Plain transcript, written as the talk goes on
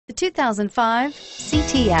The 2005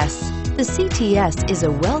 CTS. The CTS is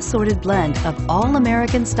a well-sorted blend of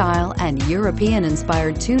all-American style and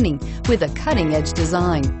European-inspired tuning with a cutting-edge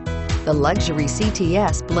design. The luxury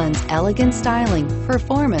CTS blends elegant styling,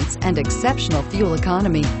 performance, and exceptional fuel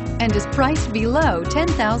economy, and is priced below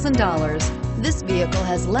 $10,000. This vehicle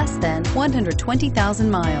has less than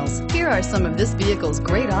 120,000 miles. Here are some of this vehicle's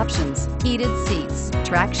great options: heated seats,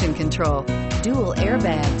 traction control, dual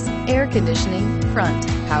airbags, air conditioning, front,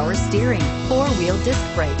 power steering, four-wheel disc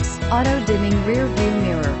brakes, auto-dimming rear view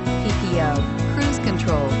mirror, PPO, cruise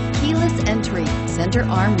control, keyless entry, center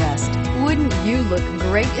armrest. Wouldn't you look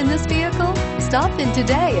great in this vehicle? Stop in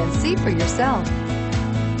today and see for yourself.